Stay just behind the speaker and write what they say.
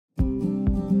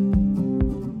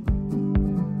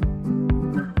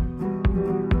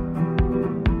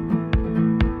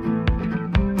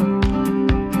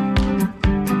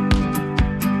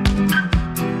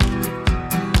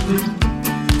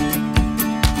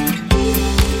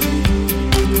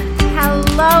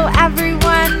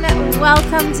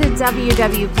Welcome to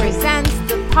WW Presents,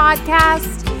 the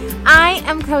podcast. I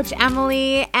am Coach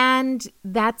Emily, and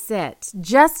that's it.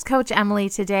 Just Coach Emily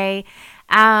today.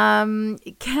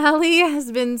 Kelly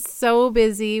has been so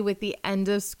busy with the end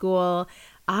of school.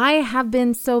 I have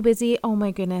been so busy. Oh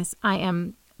my goodness. I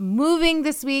am moving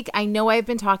this week. I know I've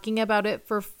been talking about it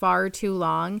for far too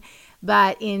long,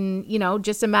 but in,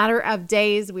 just a matter of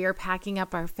days, we are packing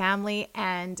up our family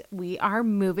and we are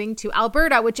moving to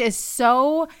Alberta, which is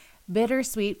so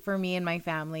bittersweet for me and my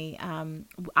family.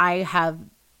 I have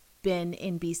been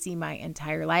in BC my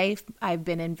entire life. I've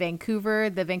been in Vancouver,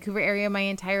 the Vancouver area my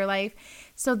entire life.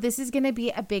 So this is going to be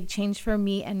a big change for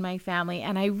me and my family.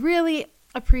 And I really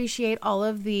appreciate all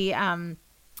of the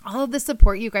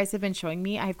support you guys have been showing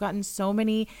me. I've gotten so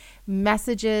many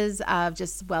messages of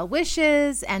just well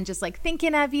wishes and just like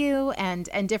thinking of you and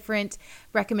different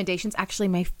recommendations. Actually,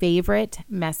 my favorite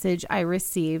message I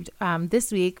received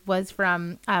this week was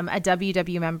from a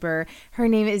WW member. Her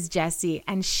name is Jessie,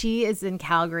 and she is in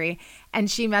Calgary. And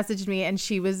she messaged me, and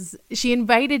she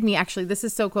invited me. Actually, this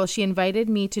is so cool. She invited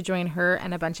me to join her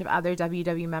and a bunch of other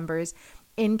WW members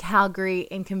in Calgary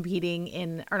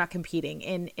in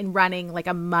running like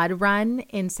a mud run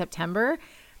in September.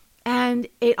 And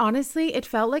it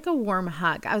felt like a warm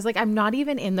hug. I was like, I'm not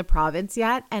even in the province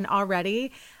yet, and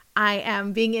already I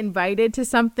am being invited to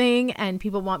something and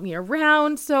people want me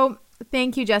around. So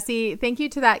thank you, Jessie. Thank you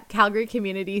to that Calgary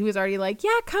community who's already like,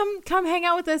 yeah, come hang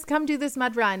out with us. Come do this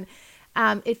mud run.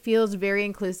 It feels very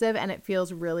inclusive and it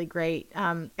feels really great.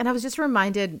 And I was just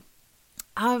reminded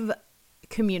of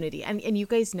community. And you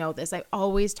guys know this. I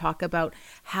always talk about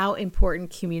how important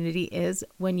community is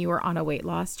when you are on a weight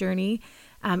loss journey.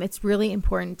 It's really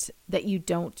important that you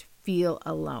don't feel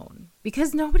alone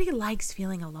because nobody likes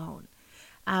feeling alone.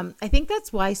 I think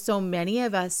that's why so many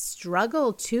of us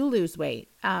struggle to lose weight,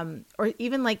 or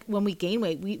even like when we gain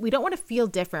weight, we don't want to feel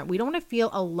different. We don't want to feel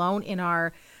alone in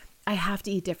our, I have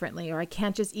to eat differently, or I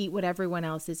can't just eat what everyone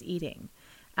else is eating.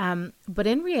 But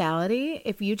in reality,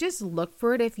 if you just look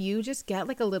for it, if you just get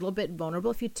like a little bit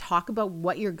vulnerable, if you talk about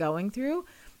what you're going through,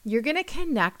 you're going to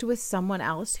connect with someone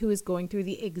else who is going through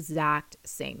the exact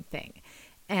same thing.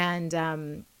 And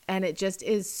it just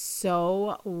is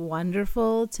so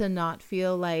wonderful to not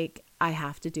feel like I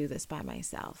have to do this by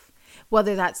myself,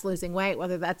 whether that's losing weight,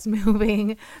 whether that's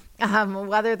moving,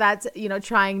 whether that's,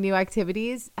 trying new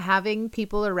activities. Having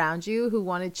people around you who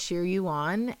want to cheer you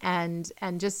on and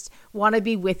just want to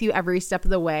be with you every step of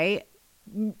the way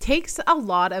takes a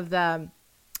lot of the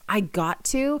I got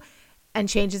to and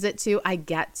changes it to I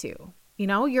get to.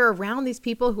 You're around these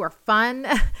people who are fun.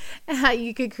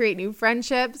 You could create new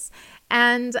friendships.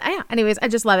 And anyways, I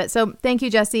just love it. So thank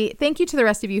you, Jessie. Thank you to the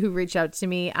rest of you who reached out to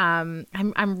me. I'm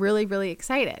really, really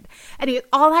excited. Anyway,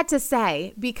 all that to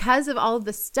say, because of all of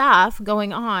the stuff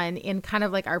going on in kind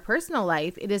of like our personal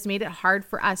life, it has made it hard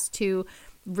for us to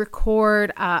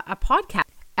record a podcast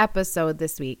episode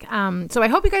this week. So I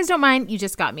hope you guys don't mind. You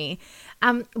just got me.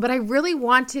 But I really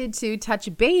wanted to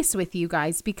touch base with you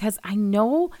guys because I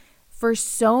know for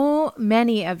so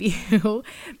many of you,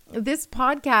 this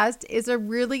podcast is a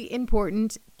really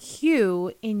important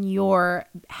cue in your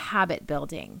habit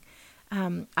building.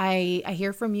 I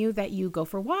hear from you that you go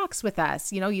for walks with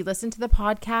us. You listen to the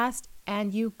podcast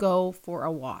and you go for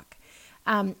a walk.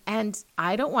 And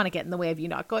I don't want to get in the way of you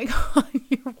not going on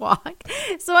your walk.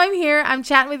 So I'm here, I'm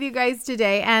chatting with you guys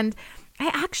today, and I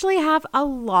actually have a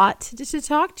lot to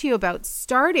talk to you about,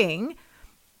 starting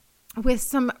with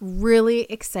some really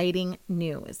exciting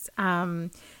news. I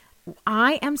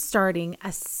am starting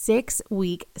a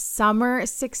 6-week summer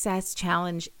success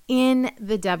challenge in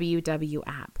the WW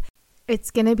app. It's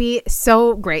going to be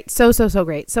so great. So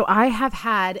great. So I have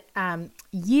had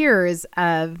years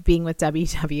of being with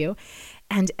WW,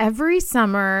 and every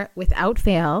summer without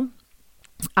fail,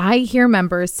 I hear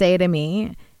members say to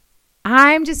me,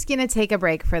 I'm just going to take a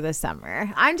break for the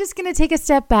summer. I'm just going to take a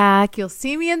step back. You'll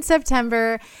see me in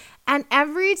September. And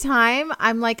every time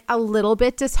I'm like a little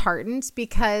bit disheartened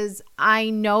because I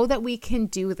know that we can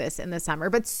do this in the summer,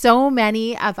 but so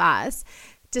many of us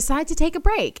decide to take a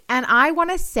break. And I want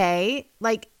to say,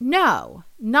 like, no,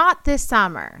 not this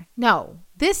summer. No,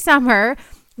 this summer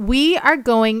we are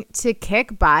going to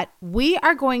kick butt. We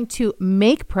are going to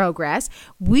make progress.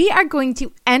 We are going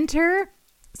to enter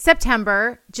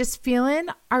September just feeling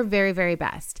our very, very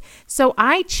best. So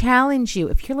I challenge you,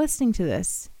 if you're listening to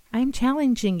this, I'm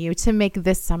challenging you to make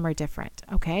this summer different,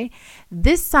 okay?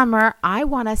 This summer, I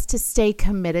want us to stay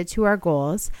committed to our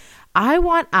goals. I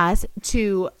want us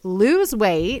to lose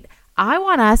weight. I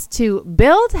want us to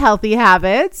build healthy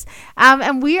habits.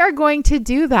 And we are going to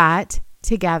do that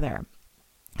together.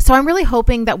 So So I'm really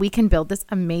hoping that we can build this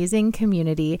amazing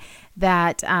community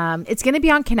that it's going to be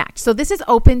on Connect. So this is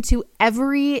open to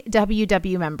every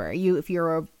WW member. If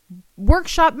you're a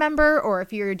workshop member or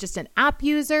if you're just an app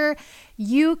user,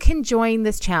 you can join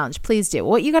this challenge. Please do.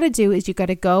 What you got to do is you got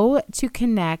to go to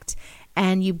Connect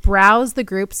and you browse the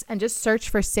groups and just search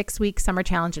for 6-week summer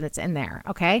challenge and it's in there.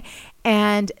 Okay.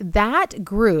 And that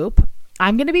group,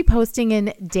 I'm going to be posting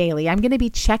in daily. I'm going to be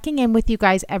checking in with you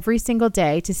guys every single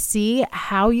day to see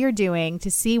how you're doing, to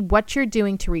see what you're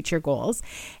doing to reach your goals.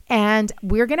 And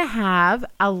we're going to have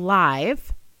a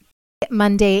live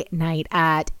Monday night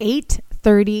at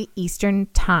 8:30 Eastern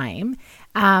time.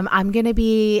 I'm going to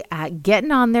be getting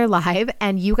on there live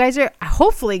and you guys are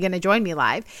hopefully going to join me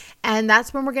live. And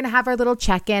that's when we're going to have our little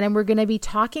check-in and we're going to be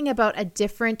talking about a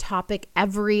different topic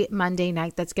every Monday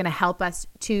night that's going to help us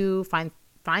to find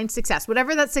success,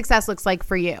 whatever that success looks like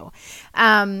for you.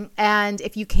 And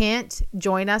if you can't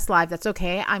join us live, that's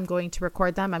okay. I'm going to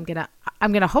record them. I'm going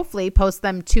to hopefully post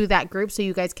them to that group so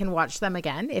you guys can watch them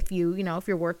again if if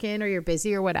you're working or you're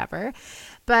busy or whatever.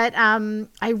 But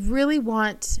I really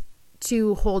want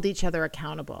to hold each other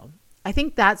accountable. I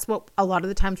think that's what a lot of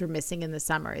the times we're missing in the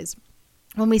summer is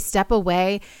when we step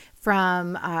away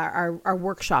from our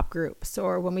workshop groups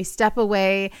or when we step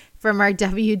away from our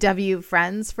WW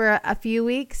friends for a few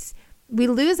weeks, we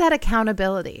lose that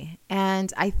accountability.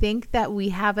 And I think that we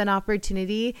have an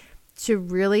opportunity to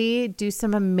really do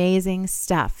some amazing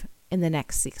stuff in the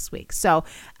next 6 weeks. So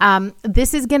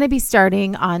this is going to be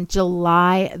starting on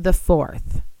July the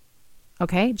 4th.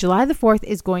 Okay, July the 4th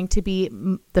is going to be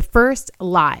the first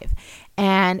live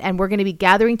and we're going to be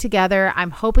gathering together.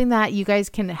 I'm hoping that you guys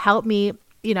can help me,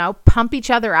 pump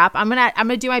each other up. I'm going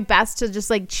to do my best to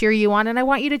just like cheer you on and I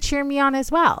want you to cheer me on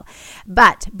as well.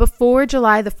 But before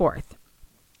July the 4th,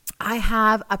 I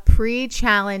have a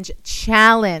pre-challenge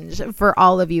challenge for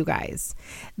all of you guys.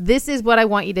 This is what I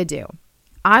want you to do.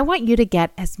 I want you to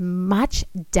get as much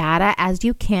data as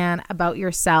you can about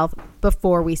yourself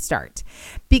before we start.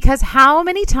 Because how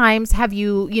many times have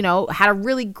you, had a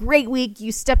really great week,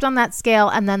 you stepped on that scale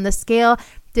and then the scale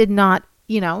did not,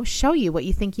 show you what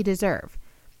you think you deserve.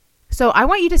 So I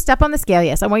want you to step on the scale.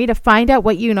 Yes, I want you to find out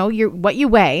what what you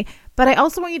weigh, but I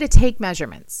also want you to take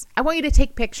measurements. I want you to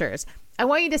take pictures. I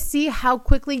want you to see how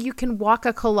quickly you can walk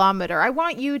a kilometer. I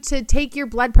want you to take your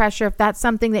blood pressure if that's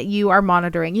something that you are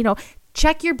monitoring.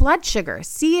 Check your blood sugar.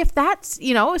 See if that's,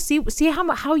 see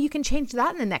how you can change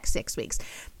that in the next 6 weeks.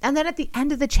 And then at the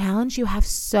end of the challenge, you have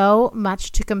so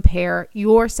much to compare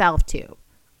yourself to.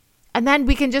 And then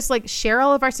we can just like share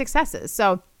all of our successes.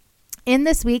 So in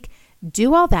this week,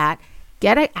 do all that,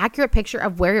 get an accurate picture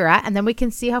of where you're at, and then we can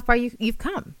see how far you've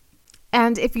come.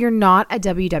 And if you're not a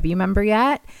WW member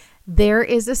yet, there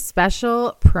is a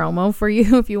special promo for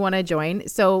you if you want to join.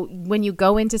 So when you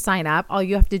go in to sign up, all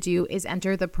you have to do is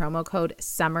enter the promo code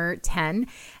SUMMER10,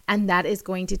 and that is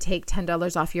going to take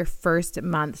 $10 off your first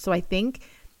month. So I think,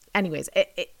 anyways,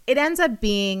 it ends up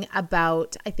being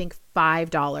about, I think,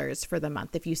 $5 for the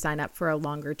month if you sign up for a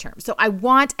longer term. So I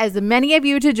want as many of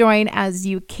you to join as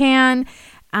you can.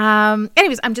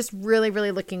 Anyways, I'm just really,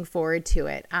 really looking forward to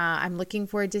it. I'm looking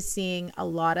forward to seeing a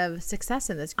lot of success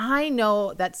in this. I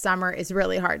know that summer is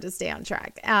really hard to stay on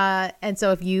track. And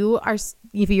so if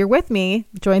you're with me,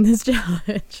 join this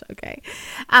challenge. Okay.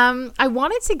 I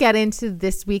wanted to get into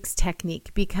this week's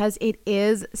technique because it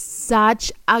is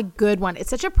such a good one. It's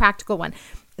such a practical one.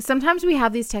 Sometimes we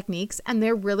have these techniques and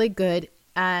they're really good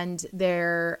and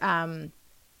they're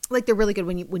really good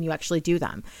when you actually do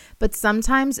them. But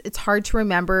sometimes it's hard to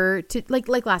remember to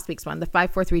like last week's one, the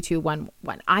 5, 4, 3, 2, 1,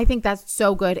 1. I think that's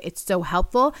so good. It's so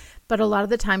helpful. But a lot of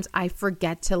the times I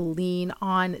forget to lean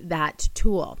on that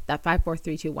tool, that 5, 4,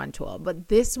 3, 2, 1 tool. But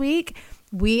this week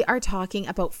we are talking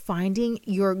about finding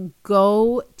your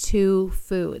go-to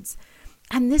foods.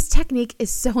 And this technique is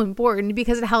so important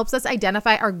because it helps us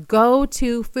identify our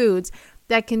go-to foods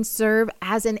that can serve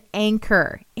as an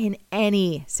anchor in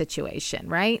any situation,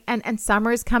 right? And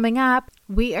summer is coming up.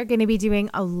 We are going to be doing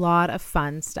a lot of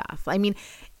fun stuff. I mean,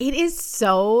 it is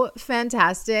so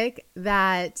fantastic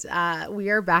that we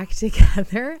are back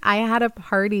together. I had a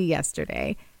party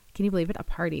yesterday. Can you believe it? A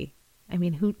party. I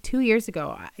mean, 2 years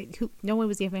ago, no one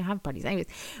was even having parties. Anyways,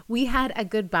 we had a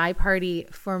goodbye party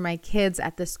for my kids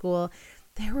at the school.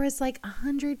 There was like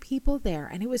 100 people there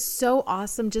and it was so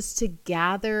awesome just to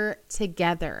gather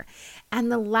together.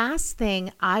 And the last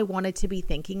thing I wanted to be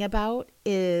thinking about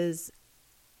is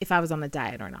if I was on the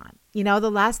diet or not.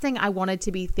 The last thing I wanted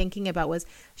to be thinking about was,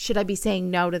 should I be saying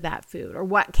no to that food or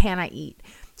what can I eat?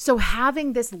 So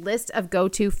having this list of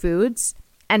go-to foods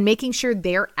and making sure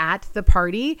they're at the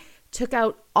party took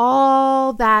out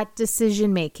all that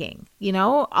decision making,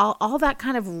 all that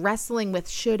kind of wrestling with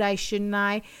should I, shouldn't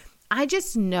I. I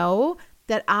just know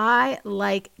that I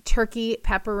like turkey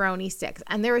pepperoni sticks,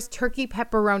 and there is turkey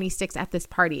pepperoni sticks at this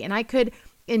party, and I could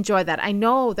enjoy that. I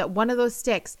know that one of those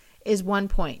sticks is 1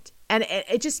 point, and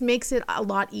it just makes it a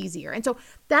lot easier. And so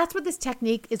that's what this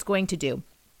technique is going to do.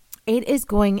 It is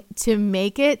going to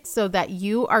make it so that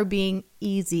you are being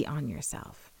easy on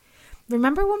yourself.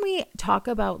 Remember when we talk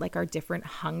about like our different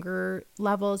hunger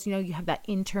levels, you have that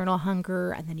internal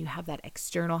hunger and then you have that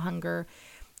external hunger.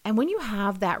 And when you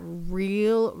have that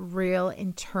real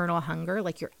internal hunger,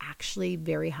 like you're actually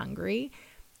very hungry,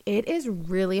 it is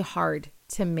really hard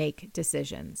to make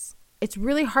decisions. It's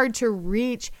really hard to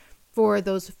reach for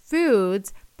those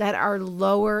foods that are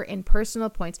lower in personal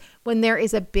points when there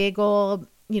is a big old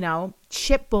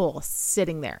chip bowl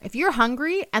sitting there. If you're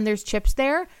hungry and there's chips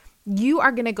there, you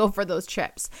are going to go for those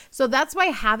chips. So that's why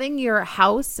having your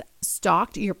house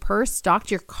stocked, your purse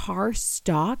stocked, your car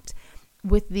stocked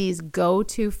with these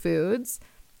go-to foods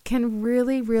can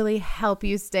really, really help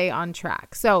you stay on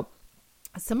track. So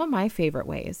some of my favorite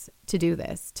ways to do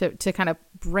this, to kind of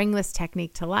bring this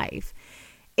technique to life,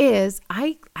 is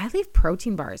I leave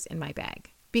protein bars in my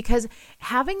bag. Because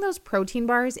having those protein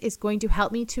bars is going to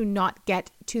help me to not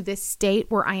get to this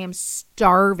state where I am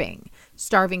starving.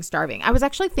 I was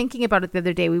actually thinking about it the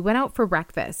other day. We went out for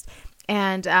breakfast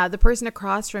and the person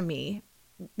across from me,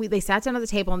 they sat down at the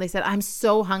table and they said, I'm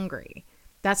so hungry.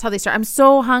 That's how they start. I'm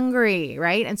so hungry,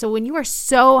 right? And so when you are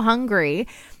so hungry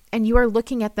and you are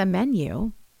looking at the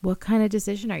menu, what kind of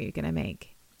decision are you going to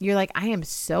make? You're like, I am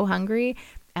so hungry.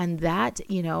 And that,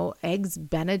 eggs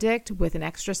Benedict with an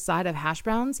extra side of hash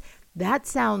browns, that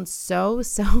sounds so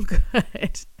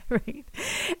good, right?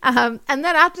 And then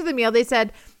after the meal, they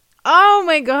said, oh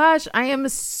my gosh, I am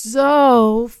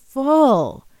so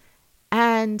full.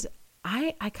 And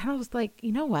I kind of was like,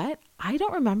 you know what? I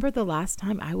don't remember the last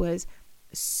time I was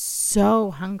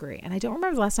so hungry. And I don't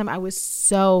remember the last time I was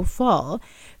so full.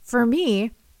 For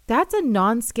me, that's a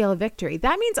non-scale victory.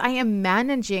 That means I am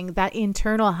managing that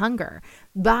internal hunger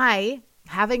by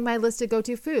having my list of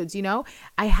go-to foods.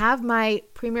 I have my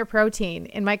Premier Protein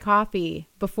in my coffee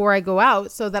before I go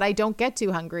out so that I don't get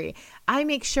too hungry. I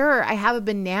make sure I have a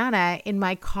banana in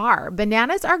my car.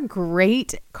 Bananas are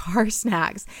great car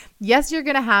snacks. Yes, you're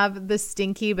going to have the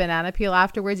stinky banana peel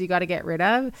afterwards you got to get rid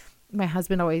of. My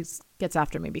husband always gets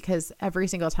after me because every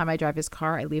single time I drive his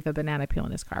car, I leave a banana peel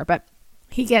in his car. But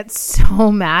he gets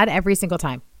so mad every single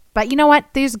time. But you know what?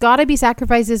 There's got to be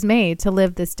sacrifices made to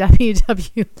live this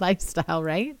WW lifestyle,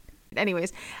 right?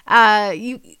 Anyways,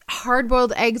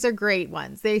 hard-boiled eggs are great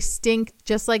ones. They stink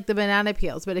just like the banana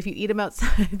peels, but if you eat them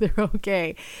outside, they're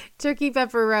okay. Turkey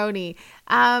pepperoni.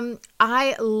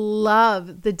 I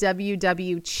love the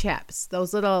WW chips,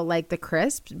 those little like the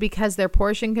crisps, because they're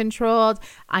portion controlled.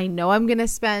 I know I'm going to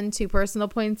spend 2 personal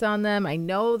points on them. I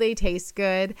know they taste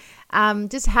good.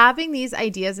 Just having these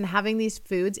ideas and having these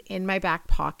foods in my back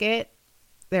pocket,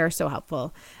 they're so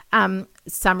helpful.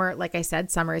 Summer, like I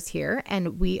said, summer is here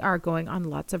and we are going on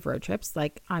lots of road trips.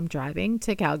 Like I'm driving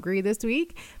to Calgary this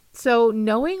week. So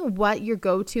knowing what your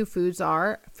go-to foods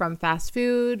are from fast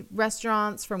food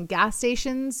restaurants, from gas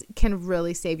stations can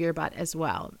really save your butt as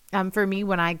well. For me,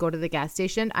 when I go to the gas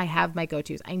station, I have my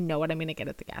go-tos. I know what I'm going to get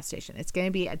at the gas station. It's going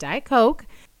to be a Diet Coke.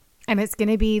 And it's going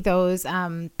to be those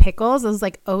pickles, those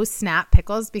like oh snap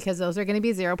pickles, because those are going to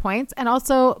be 0 points, and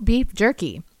also beef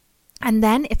jerky. And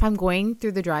then if I'm going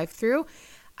through the drive-through,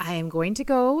 I am going to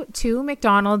go to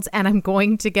McDonald's and I'm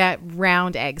going to get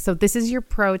round eggs. So this is your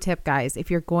pro tip, guys.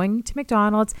 If you're going to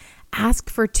McDonald's, ask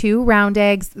for 2 round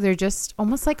eggs. They're just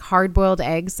almost like hard-boiled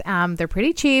eggs. They're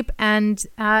pretty cheap, and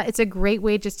it's a great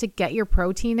way just to get your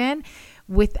protein in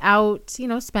without,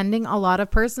 spending a lot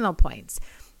of personal points.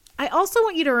 I also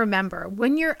want you to remember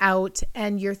when you're out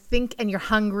and you're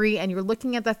hungry and you're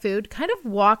looking at the food, kind of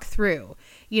walk through,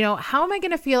 how am I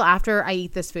going to feel after I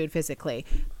eat this food physically?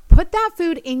 Put that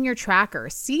food in your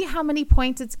tracker. See how many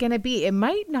points it's going to be. It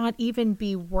might not even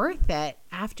be worth it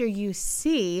after you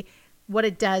see what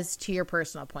it does to your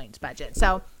personal points budget.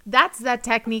 So that's that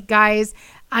technique, guys.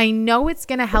 I know it's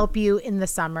going to help you in the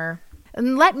summer.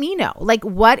 And let me know,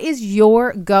 what is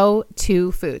your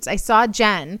go-to foods? I saw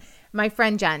Jen, my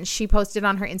friend Jen, she posted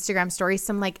on her Instagram story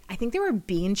some I think they were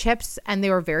bean chips and they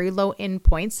were very low in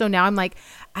points. So now I'm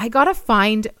I got to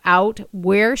find out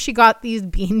where she got these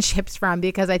bean chips from,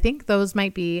 because I think those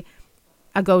might be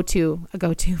a go-to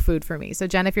food for me. So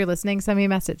Jen, if you're listening, send me a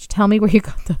message. Tell me where you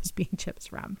got those bean chips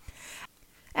from.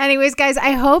 Anyways, guys,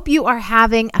 I hope you are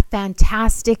having a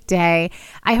fantastic day.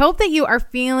 I hope that you are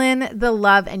feeling the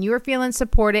love and you are feeling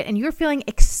supported and you're feeling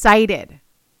excited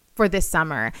for this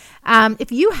summer.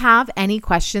 If you have any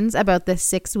questions about the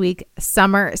 6-week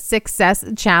summer success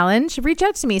challenge, reach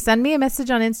out to me. Send me a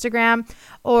message on Instagram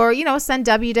or, send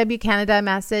WW Canada a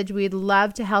message. We'd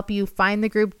love to help you find the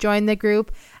group, join the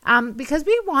group, because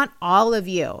we want all of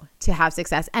you to have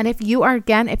success. And if you're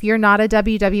not a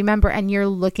WW member and you're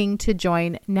looking to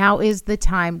join, now is the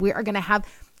time. We are going to have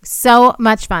so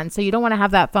much fun. So you don't want to have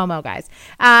that FOMO, guys.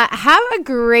 Have a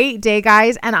great day,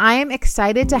 guys. And I am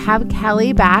excited to have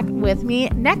Kelly back with me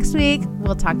next week.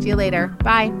 We'll talk to you later.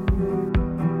 Bye.